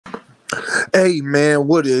Hey man,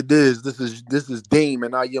 what it is? This is Dean,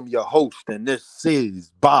 and I am your host, and this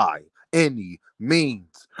is by any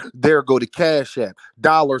means. There go the Cash App,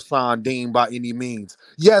 $ Dean by any means.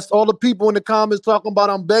 Yes, all the people in the comments talking about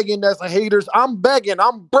I'm begging, that's a haters. I'm begging,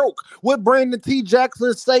 I'm broke. What Brandon T.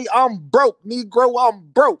 Jackson say? I'm broke, Negro, I'm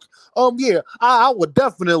broke. Yeah, I would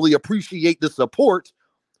definitely appreciate the support.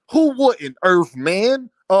 Who wouldn't, Earth Man?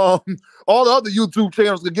 All the other YouTube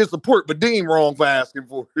channels can get support, but Dean wrong for asking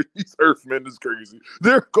for it. These Earthmen is crazy.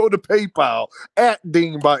 There go the PayPal at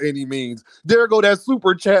Dean by any means. There go that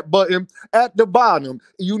super chat button at the bottom.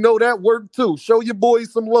 You know that work too. Show your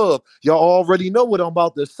boys some love. Y'all already know what I'm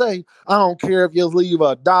about to say. I don't care if you leave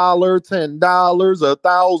 $1, $10,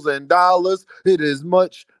 $1,000. It is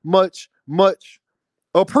much, much, much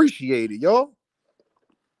appreciated, y'all.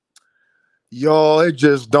 Y'all, it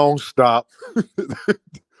just don't stop.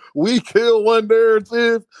 We kill one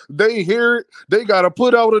narrative, they hear it, they got to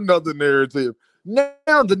put out another narrative.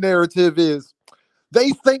 Now the narrative is they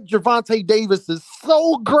think Gervonta Davis is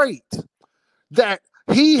so great that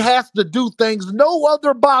he has to do things no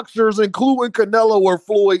other boxers, including Canelo or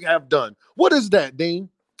Floyd, have done. What is that, Dean?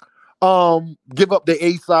 Give up the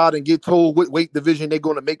A side and get told what weight division they're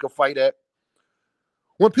going to make a fight at.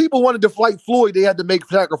 When people wanted to fight Floyd, they had to make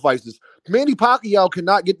sacrifices. Manny Pacquiao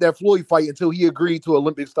cannot get that Floyd fight until he agreed to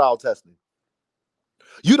Olympic-style testing.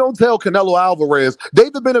 You don't tell Canelo Alvarez.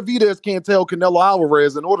 David Benavidez can't tell Canelo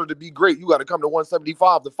Alvarez, in order to be great, you got to come to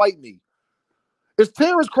 175 to fight me. Is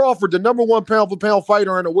Terrence Crawford, the number one pound-for-pound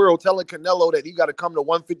fighter in the world, telling Canelo that he got to come to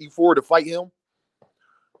 154 to fight him?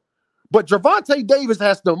 But Gervonta Davis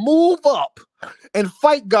has to move up and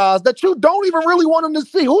fight guys that you don't even really want him to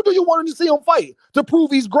see. Who do you want him to see him fight to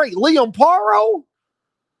prove he's great? Liam Paro?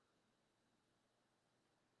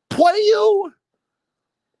 Play you?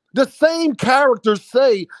 The same characters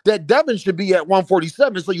say that Devin should be at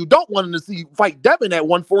 147, so you don't want him to see fight Devin at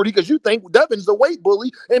 140 because you think Devin's a weight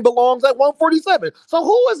bully and belongs at 147. So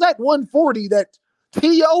who is at 140 that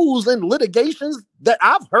TOs and litigations that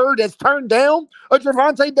I've heard has turned down a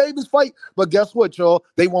Gervonta Davis fight? But guess what, y'all?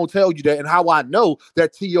 They won't tell you that. And how I know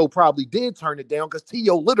that TO probably did turn it down, because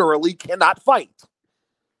TO literally cannot fight.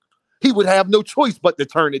 He would have no choice but to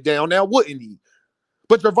turn it down now, wouldn't he?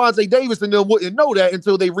 But Gervonta Davis and them wouldn't know that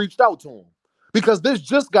until they reached out to him. Because this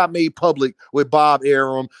just got made public with Bob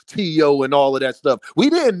Arum, T.O., and all of that stuff. We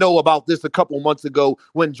didn't know about this a couple months ago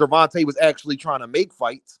when Gervonta was actually trying to make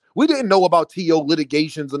fights. We didn't know about T.O.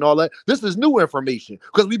 litigations and all that. This is new information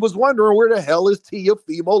because we was wondering, where the hell is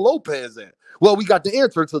Teofimolopez at? Well, we got the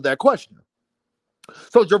answer to that question.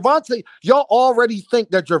 So Gervonta, y'all already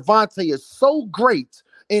think that Gervonta is so great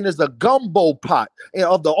and is a gumbo pot and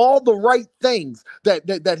of all the right things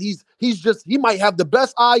that he might have the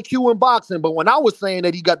best IQ in boxing. But when I was saying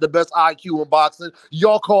that he got the best IQ in boxing,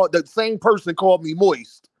 y'all called, the same person called me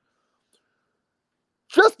moist.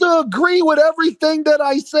 Just to agree with everything that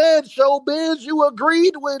I said, Showbiz, you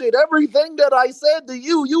agreed with it. Everything that I said to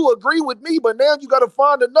you, you agree with me. But now you got to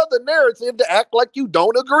find another narrative to act like you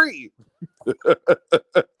don't agree.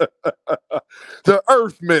 The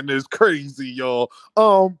Earthman is crazy, y'all.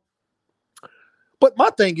 But my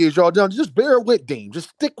thing is, y'all, just bear with Dean. Just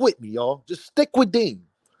stick with me, y'all. Just stick with Dean.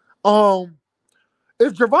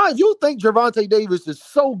 If you think Gervonta Davis is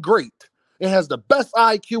so great and has the best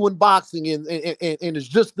IQ in boxing and is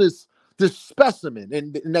just this specimen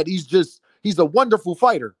and that he's a wonderful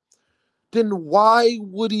fighter, then why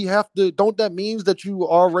would he have to? Don't that means that you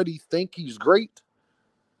already think he's great?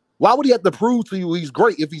 Why would he have to prove to you he's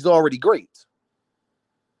great if he's already great?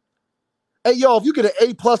 Hey, y'all, if you get an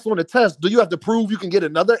A+ on the test, do you have to prove you can get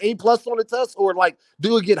another A+ on the test? Or, like,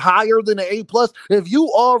 do it get higher than an A+? If you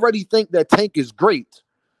already think that Tank is great,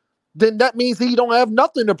 then that means he don't have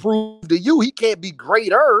nothing to prove to you. He can't be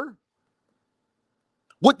greater.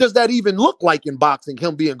 What does that even look like in boxing,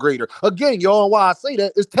 him being greater? Again, y'all, why I say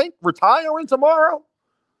that, is Tank retiring tomorrow?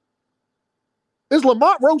 Is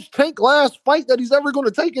Lamont Roach Tank last fight that he's ever going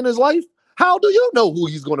to take in his life? How do you know who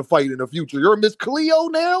he's going to fight in the future? You're Miss Cleo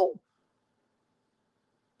now?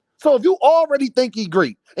 So if you already think he's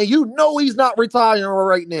great and you know he's not retiring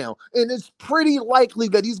right now, and it's pretty likely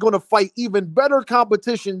that he's going to fight even better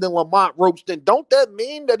competition than Lamont Roach, then don't that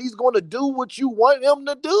mean that he's going to do what you want him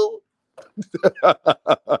to do?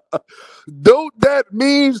 Don't that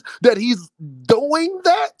mean that he's doing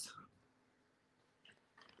that?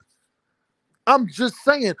 I'm just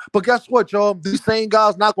saying. But guess what, y'all? These same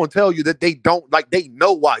guys not going to tell you that they don't, like, they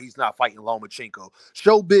know why he's not fighting Lomachenko.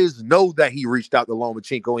 Showbiz know that he reached out to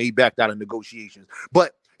Lomachenko and he backed out of negotiations.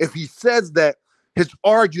 But if he says that, his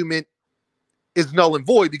argument is null and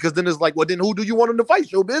void, because then it's like, well, then who do you want him to fight,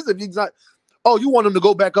 Showbiz, if he's not? Oh, you want him to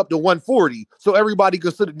go back up to 140 so everybody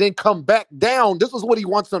can then come back down. This is what he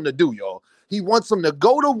wants them to do, y'all. He wants them to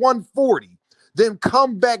go to 140, then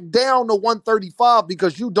come back down to 135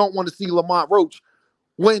 because you don't want to see Lamont Roach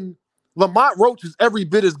when Lamont Roach is every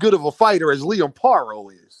bit as good of a fighter as Liam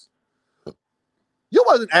Paro is. You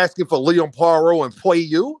wasn't asking for Liam Paro and play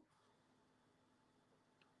you.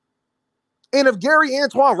 And if Gary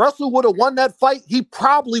Antoine Russell would have won that fight, he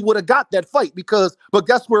probably would have got that fight but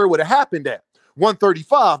guess where it would have happened at?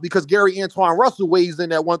 135, because Gary Antoine Russell weighs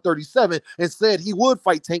in at 137 and said he would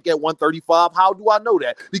fight Tank at 135. How do I know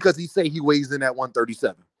that? Because he said he weighs in at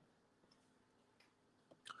 137.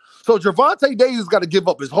 So Gervonta Davis got to give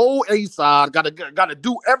up his whole A side, got to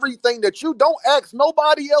do everything that you don't ask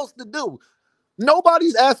nobody else to do.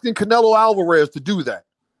 Nobody's asking Canelo Alvarez to do that.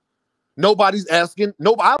 Nobody's asking.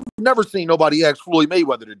 I've never seen nobody ask Floyd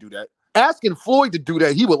Mayweather to do that. Asking Floyd to do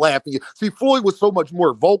that, he would laugh at you. See, Floyd was so much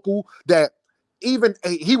more vocal that even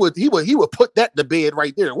he would put that to bed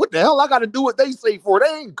right there. What the hell I got to do what they say for? They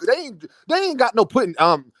ain't got no putting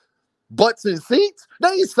butts in seats. They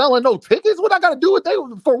ain't selling no tickets. What I got to do with they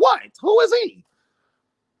for what? Who is he?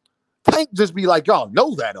 Tank just be like, y'all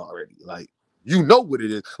know that already. Like, you know what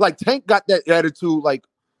it is. Like, Tank got that attitude. Like,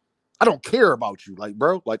 I don't care about you. Like,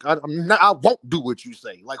 bro, like I won't do what you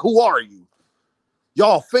say. Like, who are you?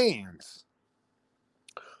 Y'all fans.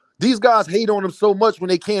 These guys hate on him so much when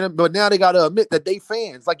they can't, but now they got to admit that they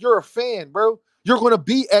fans. Like, you're a fan, bro. You're going to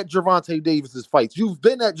be at Gervonta Davis's fights. You've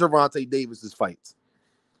been at Gervonta Davis's fights.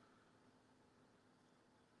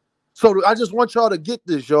 So I just want y'all to get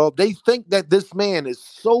this, y'all. They think that this man is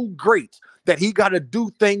so great that he got to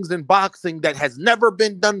do things in boxing that has never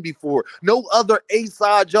been done before. No other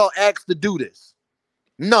A-side y'all asked to do this.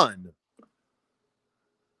 None.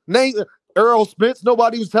 Name Earl Spence.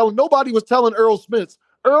 Nobody was telling Earl Spence.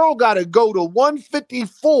 Earl got to go to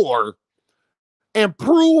 154 and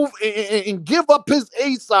prove and give up his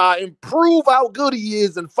A-side and prove how good he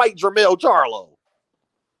is and fight Jermell Charlo.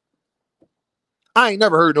 I ain't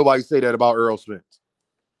never heard nobody say that about Earl Spence.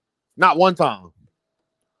 Not one time.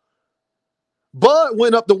 Bud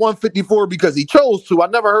went up to 154 because he chose to. I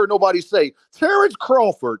never heard nobody say Terrence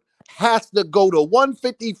Crawford has to go to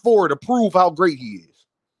 154 to prove how great he is.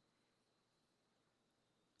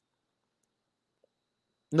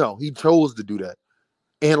 No, he chose to do that.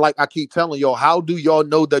 And like I keep telling y'all, how do y'all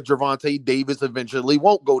know that Gervonta Davis eventually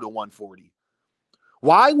won't go to 140?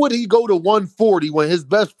 Why would he go to 140 when his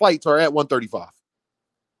best fights are at 135?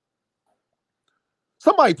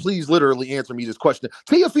 Somebody please literally answer me this question.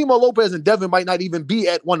 Teofimolopez and Devin might not even be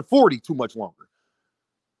at 140 too much longer.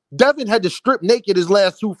 Devin had to strip naked his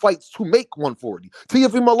last two fights to make 140.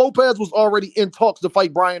 Teofimolopez was already in talks to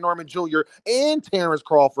fight Brian Norman Jr. and Terrence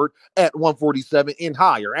Crawford at 147 and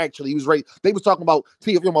higher. Actually, he was ready. They was talking about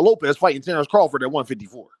Teofimolopez fighting Terrence Crawford at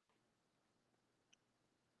 154.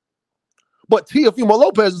 But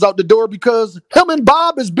Teofimolopez is out the door because him and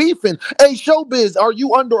Bob is beefing. Hey, Showbiz, are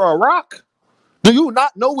you under a rock? Do you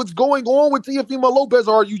not know what's going on with Teofimolopez,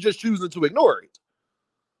 or are you just choosing to ignore it?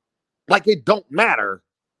 Like, it don't matter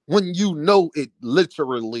when you know it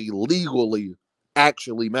literally, legally,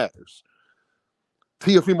 actually matters.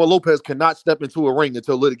 Teofimolopez cannot step into a ring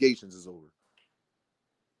until litigations is over.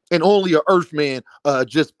 And only an Earthman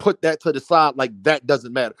just put that to the side like that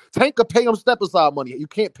doesn't matter. Tank could pay him step-aside money. You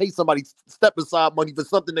can't pay somebody step-aside money for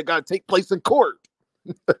something that got to take place in court.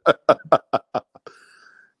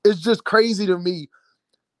 It's just crazy to me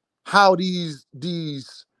how these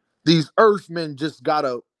Earthmen just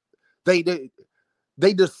gotta they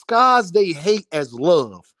disguise they hate as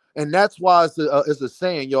love, and that's why it's a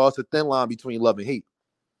saying, y'all. It's a thin line between love and hate.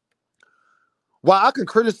 Why I can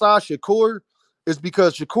criticize Shakur is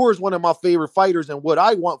because Shakur is one of my favorite fighters, and what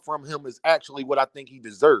I want from him is actually what I think he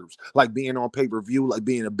deserves, like being on pay-per-view, like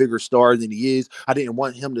being a bigger star than he is. I didn't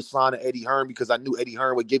want him to sign to Eddie Hearn because I knew Eddie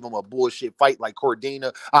Hearn would give him a bullshit fight like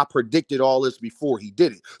Cordina. I predicted all this before he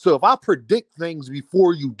did it. So if I predict things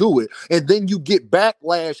before you do it, and then you get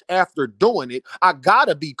backlash after doing it, I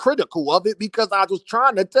gotta be critical of it because I was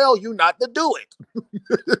trying to tell you not to do it.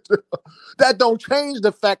 That don't change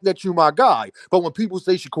the fact that you my guy. But when people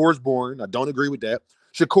say Shakur's boring, I don't agree with that.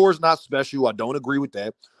 Shakur's not special. I don't agree with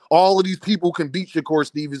that. All of these people can beat Shakur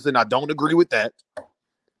Stevenson. I don't agree with that.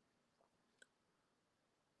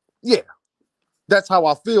 Yeah, that's how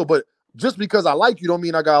I feel. But just because I like you don't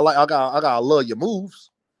mean I gotta love your moves.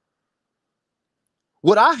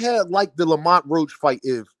 Would I have liked the Lamont Roach fight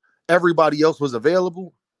if everybody else was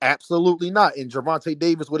available? Absolutely not. And Gervonta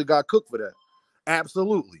Davis would have got cooked for that.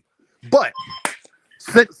 Absolutely. But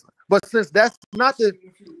since that's not the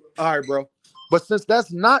all right, bro. But since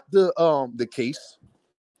that's not the case,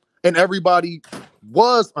 and everybody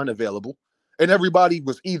was unavailable, and everybody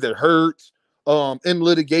was either hurt, in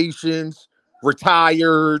litigations,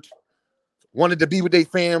 retired, wanted to be with their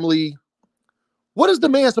family. What is the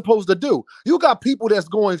man supposed to do? You got people that's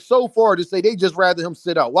going so far to say they just rather him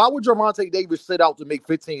sit out. Why would Gervonta Davis sit out to make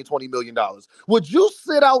 $15 to $20 million? Would you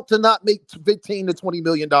sit out to not make $15 to $20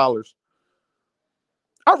 million?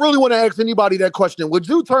 I really want to ask anybody that question. Would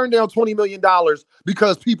you turn down $20 million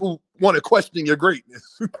because people want to question your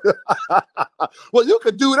greatness? Well, you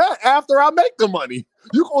could do that after I make the money.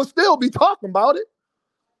 You gonna still be talking about it.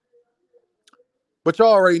 But y'all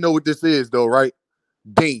already know what this is, though, right?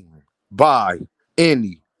 Dean, by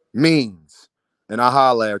any means. And I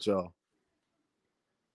holla at y'all.